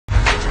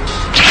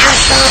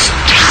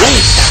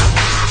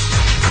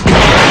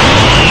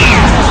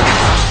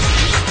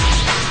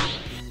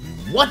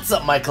What's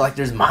up, my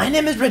collectors? My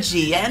name is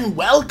Richie, and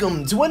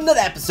welcome to another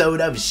episode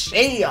of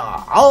Shay's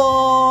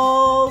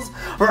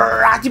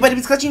brought to you by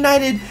DBZ Collection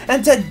United.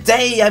 And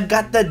today I've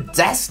got the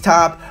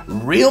desktop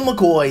Real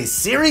McCoy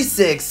Series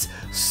 6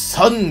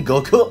 Son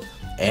Goku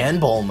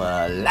and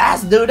Bulma.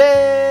 Let's do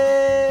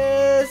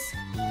this!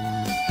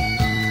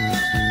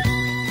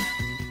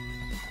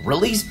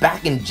 Released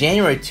back in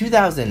January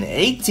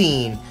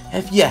 2018,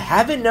 if you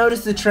haven't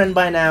noticed the trend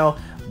by now,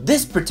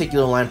 this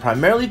particular line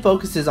primarily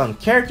focuses on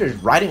characters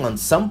riding on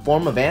some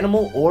form of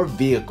animal or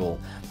vehicle.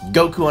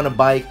 Goku on a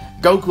bike,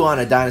 Goku on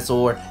a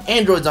dinosaur,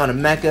 androids on a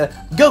mecha,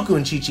 Goku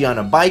and Chi-Chi on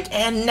a bike,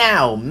 and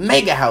now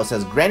Mega House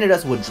has granted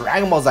us with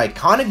Dragon Ball's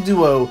iconic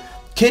duo,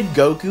 Kid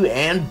Goku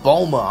and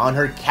Bulma on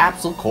her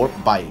Capsule Corp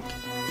bike.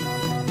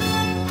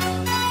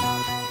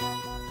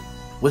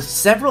 With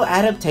several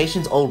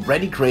adaptations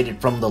already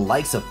created from the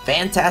likes of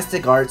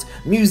Fantastic Arts,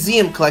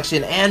 Museum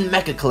Collection, and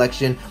Mecha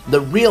Collection,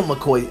 the Real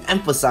McCoy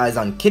emphasized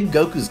on Kid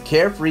Goku's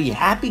carefree,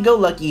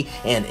 happy-go-lucky,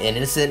 and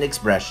innocent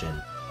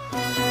expression.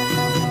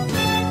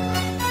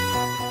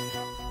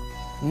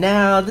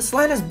 Now, this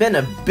line has been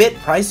a bit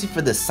pricey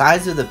for the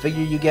size of the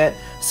figure you get,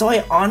 so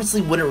I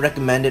honestly wouldn't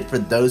recommend it for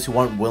those who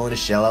aren't willing to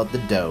shell out the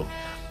dough.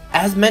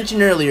 As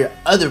mentioned earlier,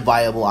 other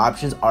viable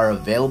options are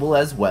available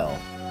as well.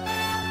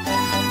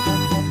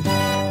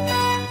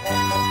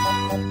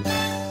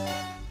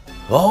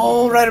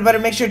 Alright, everybody,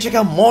 make sure to check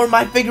out more of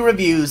my figure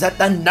reviews at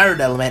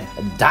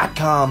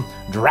thenerdelement.com,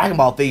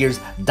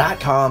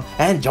 DragonBallFigures.com,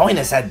 and join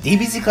us at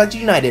DBZ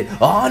Collection United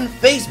on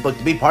Facebook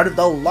to be part of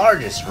the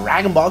largest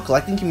Dragon Ball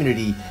collecting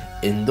community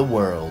in the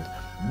world.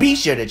 Be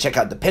sure to check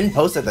out the pinned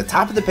post at the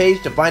top of the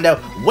page to find out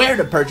where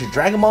to purchase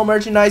Dragon Ball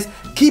merchandise,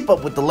 keep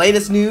up with the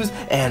latest news,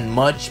 and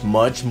much,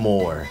 much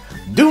more.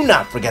 Do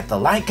not forget to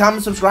like,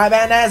 comment, subscribe,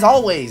 and as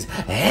always,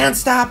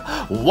 hands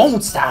stop,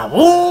 won't stop.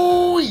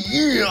 Oh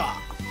yeah!